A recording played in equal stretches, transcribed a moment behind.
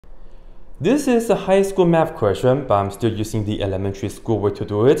This is a high school math question, but I'm still using the elementary school way to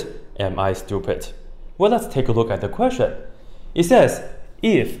do it. Am I stupid? Well, let's take a look at the question. It says,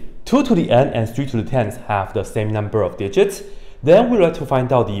 if 2 to the n and 3 to the 10th have the same number of digits, then we like to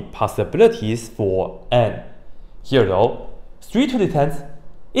find out the possibilities for n. Here though, 3 to the 10th,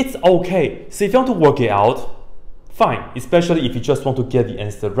 it's okay. So if you want to work it out, fine, especially if you just want to get the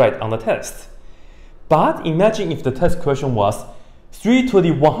answer right on the test. But imagine if the test question was 3 to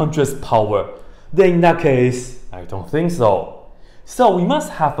the 100th power. Then in that case, I don't think so. So we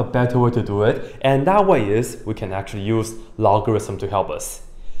must have a better way to do it, and that way is we can actually use logarithm to help us.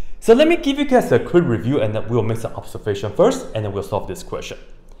 So let me give you guys a quick review, and then we'll make some observation first, and then we'll solve this question.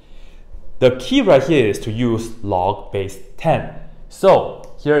 The key right here is to use log base 10.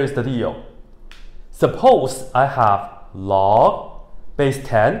 So here is the deal. Suppose I have log base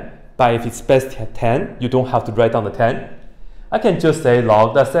 10, but if it's base 10, you don't have to write down the 10. I can just say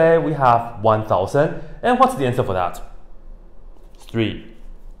log, let's say we have 1000, and what's the answer for that? 3.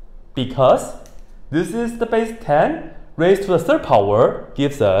 Because this is the base 10 raised to the third power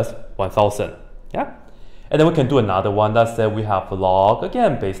gives us 1000. Yeah? And then we can do another one. Let's say we have log,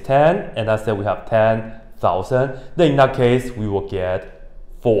 again, base 10, and let's say we have 10,000. Then in that case, we will get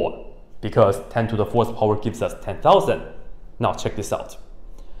 4, because 10 to the 4th power gives us 10,000. Now check this out.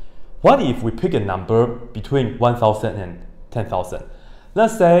 What if we pick a number between 1000 and 10,000?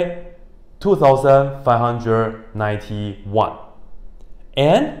 Let's say 2591.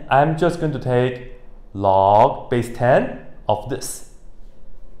 And I'm just going to take log base 10 of this.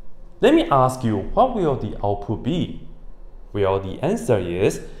 Let me ask you, what will the output be? Well, the answer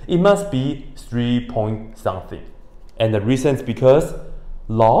is, it must be 3 point something. And the reason is because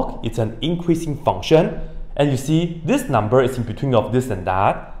log is an increasing function, and you see this number is in between of this and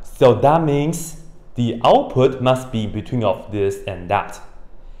that, so that means the output must be in between of this and that.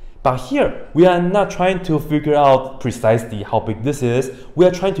 But here, we are not trying to figure out precisely how big this is. We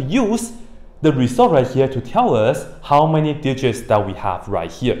are trying to use the result right here to tell us how many digits that we have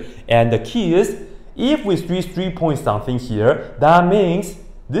right here. And the key is, if we see 3 point something here, that means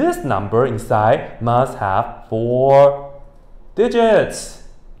this number inside must have 4 digits.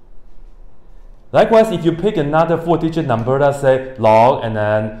 Likewise, if you pick another 4-digit number, let's say log and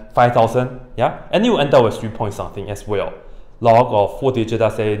then 5000, yeah, and you end up with 3 point something as well. Log of 4 digits,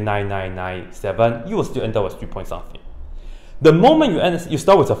 let's say 9997, you will still end up with 3 point something. The moment you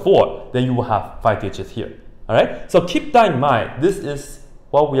start with a 4, then you will have 5 digits here. Alright? So keep that in mind. This is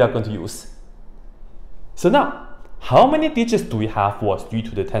what we are going to use. So now, how many digits do we have for 3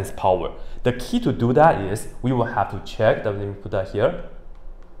 to the 10th power? The key to do that is we will have to check. Let me put that here.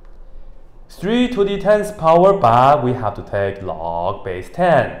 3 to the 10th power, but we have to take log base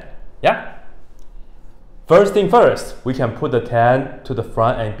 10. Yeah? First thing first, we can put the 10 to the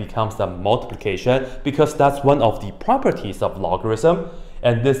front and it becomes a multiplication, because that's one of the properties of logarithm,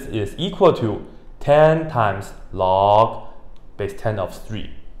 and this is equal to 10 times log base 10 of 3.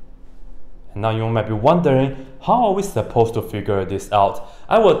 And now you might be wondering, how are we supposed to figure this out?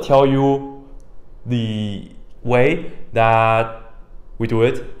 I will tell you the way that we do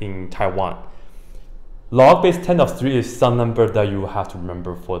it in Taiwan. Log base 10 of 3 is some number that you have to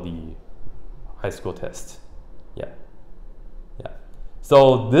remember for the high school test. Yeah.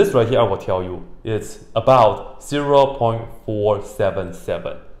 So this right here, I will tell you, it's about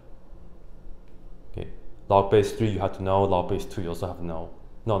 0.477. Okay. Log base 3 you have to know. Log base 2 you also have to know.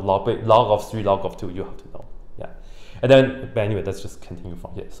 No, log of 3, log of 2 you have to know. Yeah. And then, but anyway, let's just continue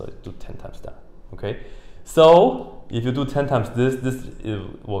from here. So do 10 times that. Okay. So if you do 10 times this,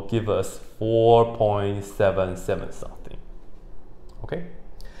 it will give us 4.77 something. Okay.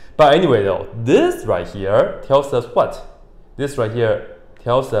 But anyway though, this right here tells us what? This right here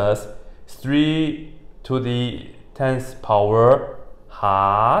tells us 3 to the 10th power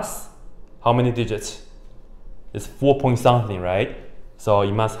has how many digits? It's 4 point something, right? So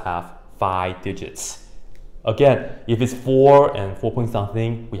it must have 5 digits. Again, if it's 4 and 4 point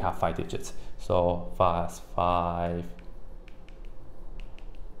something, we have 5 digits. So 5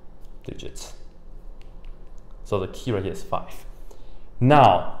 digits. So the key right here is 5.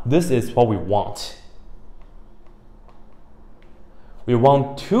 Now, this is what we want. We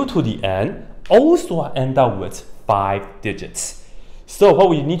want 2 to the n also end up with 5 digits. So what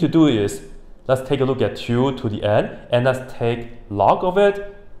we need to do is, let's take a look at 2 to the n, and let's take log of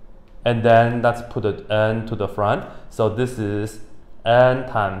it, and then let's put the n to the front. So this is n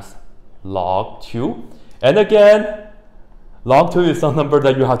times log 2. And again, log 2 is some number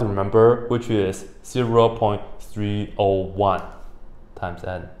that you have to remember, which is 0.301 times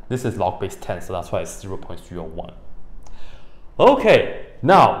n. This is log base 10, so that's why it's 0.301. Okay,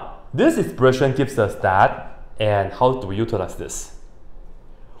 now this expression gives us that, and how do we utilize this?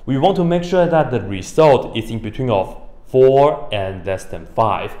 We want to make sure that the result is in between of 4 and less than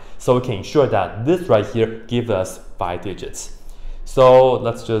 5. So we can ensure that this right here gives us 5 digits. So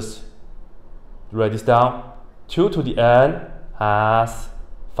let's just write this down. 2 to the n has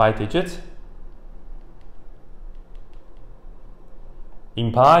 5 digits.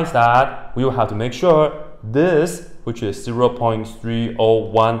 Implies that we will have to make sure this, which is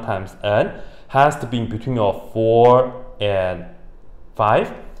 0.301 times n, has to be in between of 4 and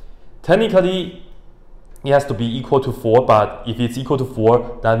 5. Technically, it has to be equal to 4, but if it's equal to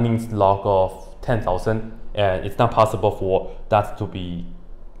 4, that means log of 10,000, and it's not possible for that to be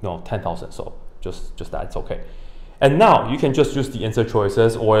 10,000. So just that, it's okay. And now you can just use the answer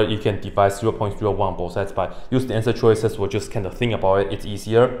choices, or you can divide 0.01 on both sides, but use the answer choices or just kind of think about it, it's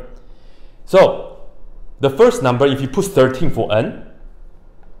easier. So the first number, if you put 13 for n,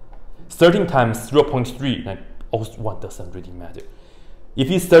 13 times 0.3, like, oh, 1 doesn't really matter. If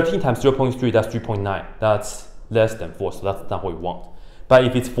it's 13 times 0.3, that's 3.9. That's less than 4, so that's not what we want. But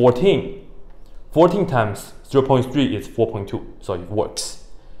if it's 14, 14 times 0.3 is 4.2, so it works.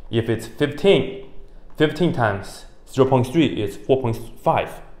 If it's 15, 15 times 0.3 is 4.5,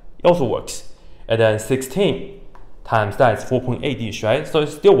 it also works. And then 16 times that is 4.8-ish, right? So it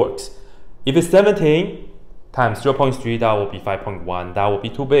still works. If it's 17 times 0.3, that will be 5.1, that will be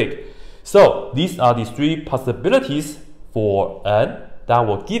too big. So these are the 3 possibilities for n that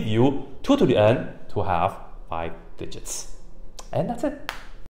will give you 2 to the n to have 5 digits. And that's it.